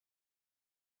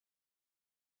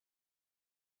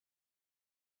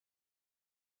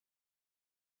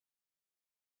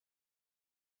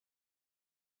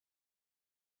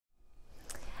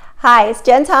Hi, it's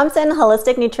Jen Thompson,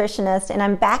 holistic nutritionist, and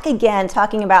I'm back again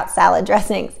talking about salad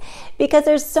dressings because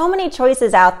there's so many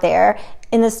choices out there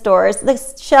in the stores. The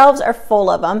shelves are full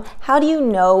of them. How do you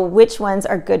know which ones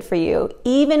are good for you,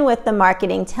 even with the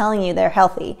marketing telling you they're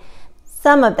healthy?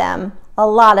 Some of them, a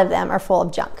lot of them, are full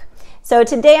of junk. So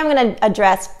today I'm going to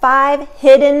address 5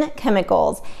 hidden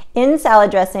chemicals in salad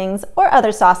dressings or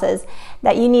other sauces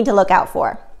that you need to look out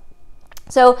for.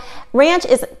 So ranch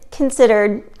is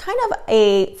considered kind of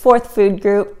a fourth food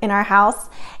group in our house,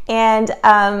 and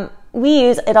we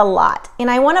use it a lot.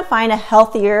 And I want to find a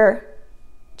healthier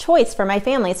choice for my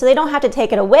family so they don't have to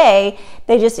take it away.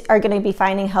 They just are going to be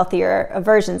finding healthier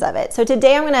versions of it. So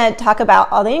today I'm going to talk about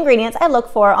all the ingredients I look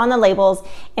for on the labels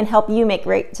and help you make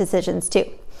great decisions too.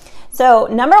 So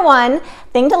number one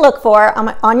thing to look for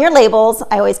on your labels,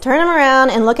 I always turn them around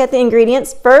and look at the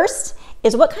ingredients first,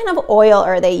 is what kind of oil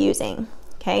are they using?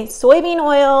 Okay, soybean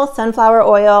oil, sunflower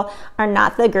oil are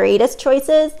not the greatest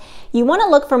choices. You want to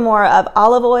look for more of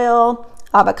olive oil,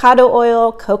 avocado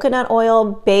oil, coconut oil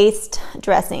based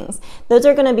dressings. Those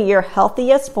are going to be your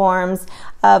healthiest forms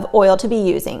of oil to be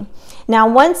using. Now,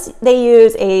 once they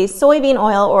use a soybean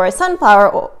oil or a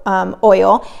sunflower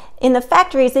oil, in the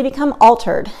factories, they become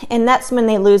altered, and that's when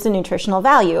they lose the nutritional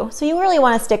value. So you really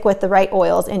want to stick with the right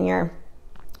oils in your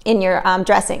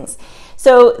dressings.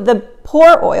 So the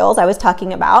poor oils I was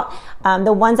talking about,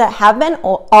 the ones that have been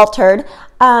altered,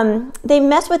 they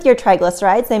mess with your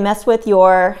triglycerides, they mess with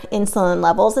your insulin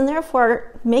levels, and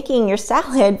therefore making your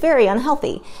salad very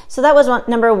unhealthy. So that was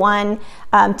number one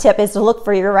tip, is to look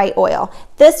for your right oil.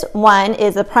 This one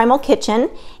is the Primal Kitchen,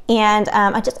 and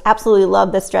I just absolutely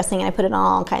love this dressing, and I put it on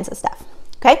all kinds of stuff.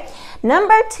 Okay.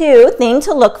 Number two thing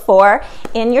to look for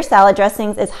in your salad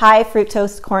dressings is high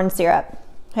fructose corn syrup.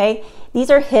 Okay. These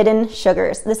are hidden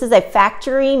sugars. This is a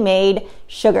factory-made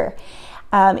sugar.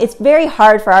 It's very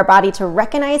hard for our body to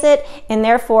recognize it, and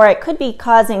therefore it could be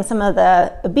causing some of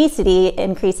the obesity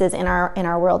increases in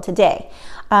our world today.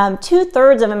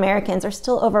 2/3 of Americans are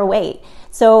still overweight,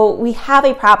 so we have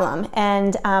a problem,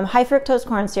 and high fructose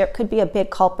corn syrup could be a big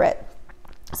culprit.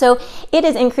 So it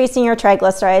is increasing your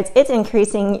triglycerides, it's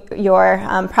increasing your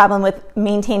problem with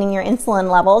maintaining your insulin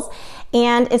levels,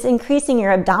 and it's increasing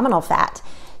your abdominal fat.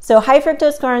 So high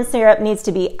fructose corn syrup needs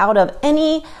to be out of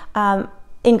any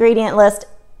ingredient list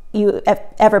you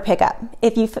ever pick up.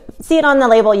 If you see it on the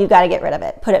label, you got to get rid of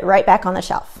it. Put it right back on the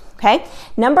shelf. Okay.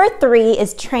 Number 3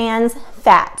 is trans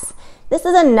fats. This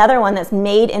is another one that's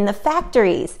made in the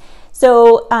factories.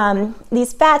 So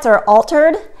these fats are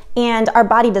altered, and our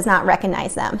body does not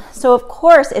recognize them. So of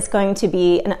course it's going to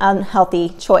be an unhealthy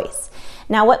choice.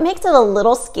 Now, what makes it a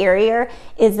little scarier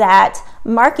is that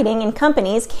marketing and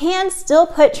companies can still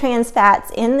put trans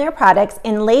fats in their products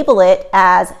and label it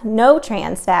as no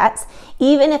trans fats,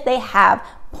 even if they have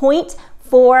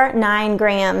 0.49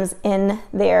 grams in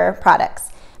their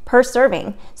products per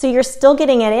serving. So you're still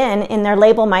getting it in, and their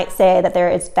label might say that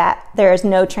there is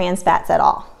no trans fats at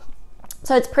all.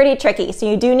 So it's pretty tricky. So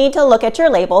you do need to look at your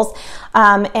labels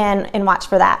and watch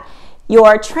for that.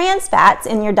 Your trans fats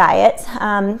in your diet,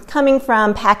 coming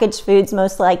from packaged foods,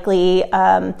 most likely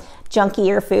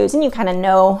junkier foods, and you kind of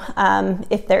know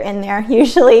if they're in there.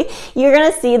 Usually you're going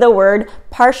to see the word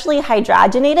partially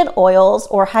hydrogenated oils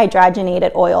or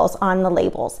hydrogenated oils on the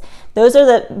labels. Those are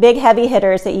the big heavy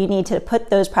hitters that you need to put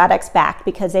those products back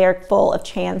because they are full of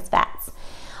trans fats.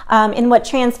 And what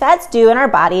trans fats do in our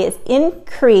body is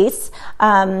increase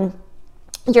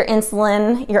your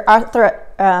insulin, your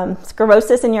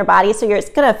atherosclerosis in your body, so it's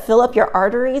going to fill up your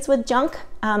arteries with junk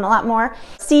a lot more.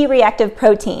 C-reactive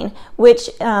protein, which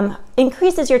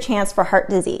increases your chance for heart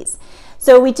disease.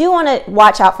 So we do want to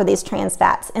watch out for these trans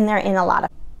fats, and they're in a lot of.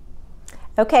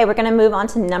 Okay, we're going to move on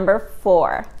to number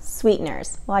 4,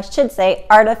 sweeteners. Well, I should say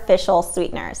artificial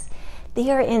sweeteners.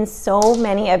 They are in so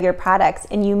many of your products,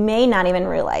 and you may not even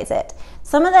realize it.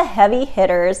 Some of the heavy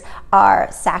hitters are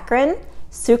saccharin,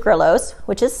 Sucralose,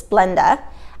 which is Splenda,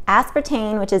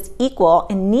 aspartame, which is equal,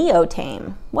 and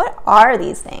neotame. What are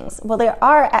these things? Well, they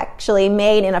are actually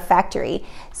made in a factory,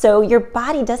 so your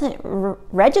body doesn't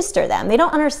register them. They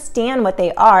don't understand what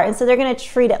they are, and so they're going to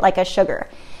treat it like a sugar.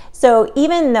 So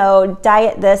even though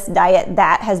diet this, diet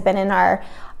that has been in our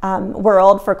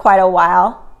world for quite a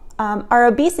while, our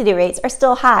obesity rates are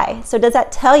still high. So does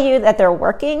that tell you that they're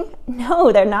working?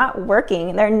 No, they're not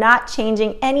working. They're not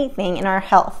changing anything in our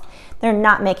health. They're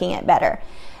not making it better.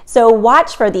 So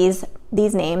watch for these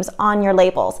names on your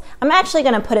labels. I'm actually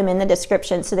going to put them in the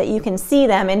description so that you can see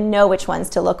them and know which ones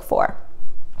to look for.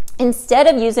 Instead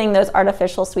of using those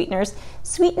artificial sweeteners,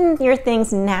 sweeten your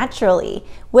things naturally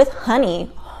with honey,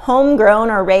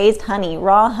 homegrown or raised honey,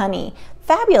 raw honey.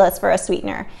 Fabulous for a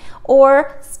sweetener.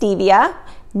 or stevia,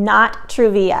 not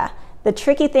Truvia. The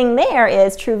tricky thing there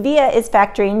is Truvia is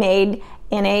factory made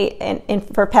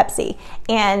for Pepsi,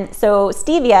 and so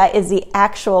stevia is the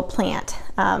actual plant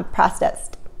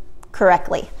processed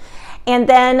correctly. And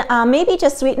then maybe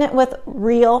just sweeten it with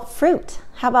real fruit.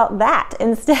 How about that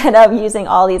instead of using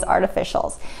all these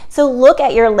artificials? So look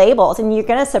at your labels and you're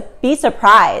going to be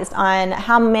surprised on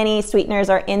how many sweeteners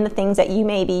are in the things that you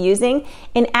may be using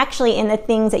and actually in the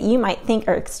things that you might think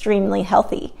are extremely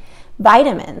healthy.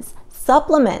 Vitamins,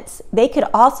 supplements, they could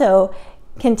also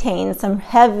contain some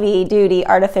heavy-duty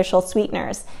artificial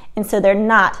sweeteners, and so they're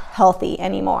not healthy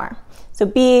anymore. So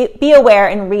be aware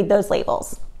and read those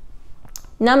labels.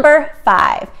 Number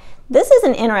 5, this is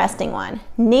an interesting one,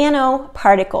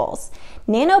 nanoparticles.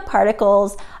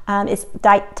 Nanoparticles is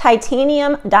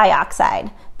titanium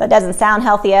dioxide. That doesn't sound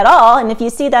healthy at all, and if you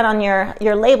see that on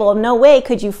your label, no way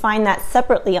could you find that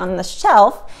separately on the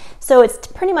shelf. So it's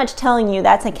pretty much telling you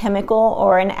that's a chemical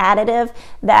or an additive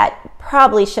that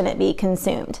probably shouldn't be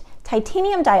consumed.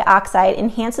 Titanium dioxide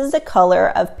enhances the color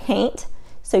of paint.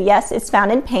 So yes, it's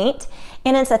found in paint,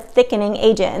 and it's a thickening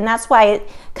agent, and that's why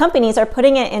companies are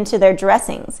putting it into their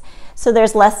dressings. So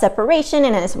there's less separation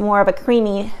and it's more of a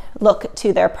creamy look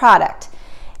to their product.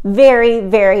 Very,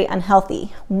 very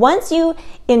unhealthy. Once you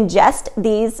ingest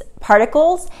these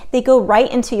particles, they go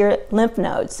right into your lymph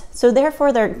nodes. So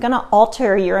therefore, they're going to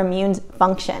alter your immune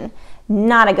function.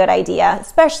 Not a good idea,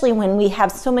 especially when we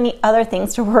have so many other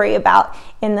things to worry about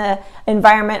in the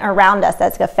environment around us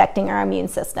that's affecting our immune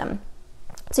system.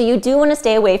 So you do want to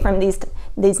stay away from these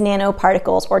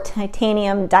nanoparticles or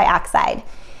titanium dioxide.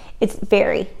 It's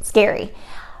very scary.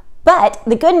 But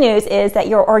the good news is that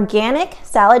your organic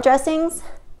salad dressings,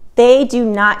 they do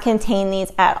not contain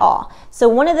these at all. So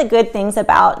one of the good things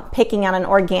about picking out an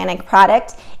organic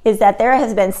product is that there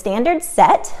has been standards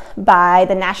set by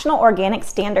the National Organic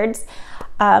Standards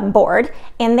Board,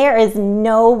 and there is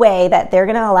no way that they're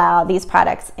going to allow these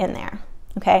products in there,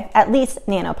 okay? At least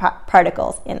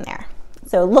nanoparticles in there.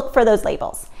 So look for those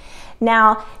labels.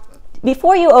 Now,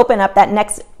 before you open up that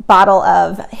next bottle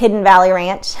of Hidden Valley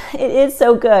Ranch, it is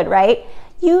so good, right?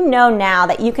 You know now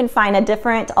that you can find a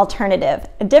different alternative,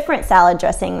 a different salad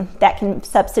dressing that can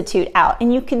substitute out,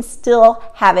 and you can still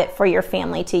have it for your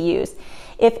family to use.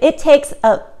 If it takes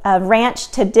a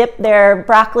ranch to dip their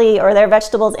broccoli or their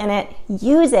vegetables in it,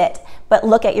 use it, but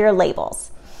look at your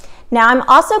labels. Now, I'm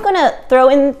also going to throw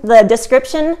in the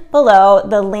description below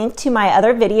the link to my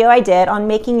other video I did on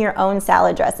making your own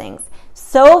salad dressings.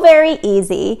 So very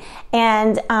easy,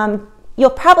 and you'll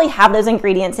probably have those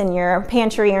ingredients in your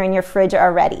pantry or in your fridge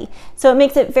already. So it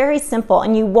makes it very simple,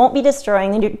 and you won't be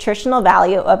destroying the nutritional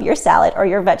value of your salad or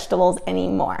your vegetables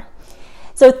anymore.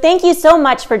 So thank you so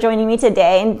much for joining me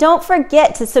today, and don't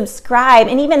forget to subscribe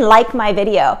and even like my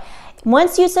video.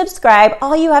 Once you subscribe,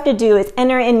 all you have to do is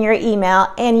enter in your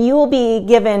email and you will be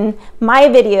given my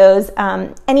videos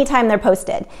anytime they're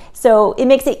posted. So it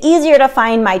makes it easier to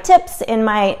find my tips and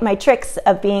my tricks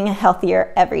of being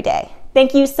healthier every day.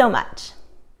 Thank you so much.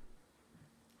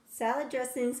 Salad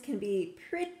dressings can be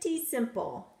pretty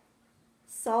simple.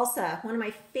 Salsa, one of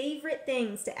my favorite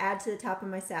things to add to the top of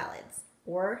my salads,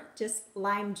 or just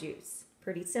lime juice,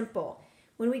 pretty simple.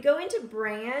 When we go into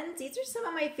brands, these are some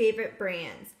of my favorite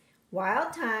brands.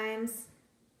 Wild Times,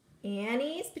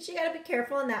 Annie's, but you gotta be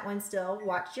careful on that one still.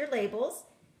 Watch your labels.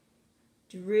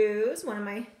 Drew's, one of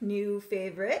my new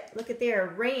favorite. Look at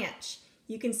there, ranch.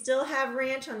 You can still have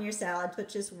ranch on your salads, but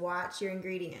just watch your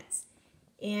ingredients.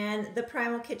 And the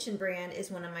Primal Kitchen brand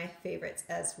is one of my favorites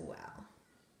as well.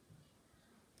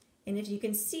 And if you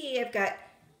can see, I've got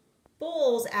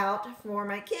bowls out for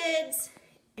my kids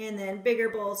and then bigger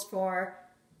bowls for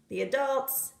the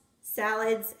adults.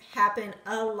 Salads happen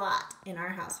a lot in our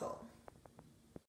household.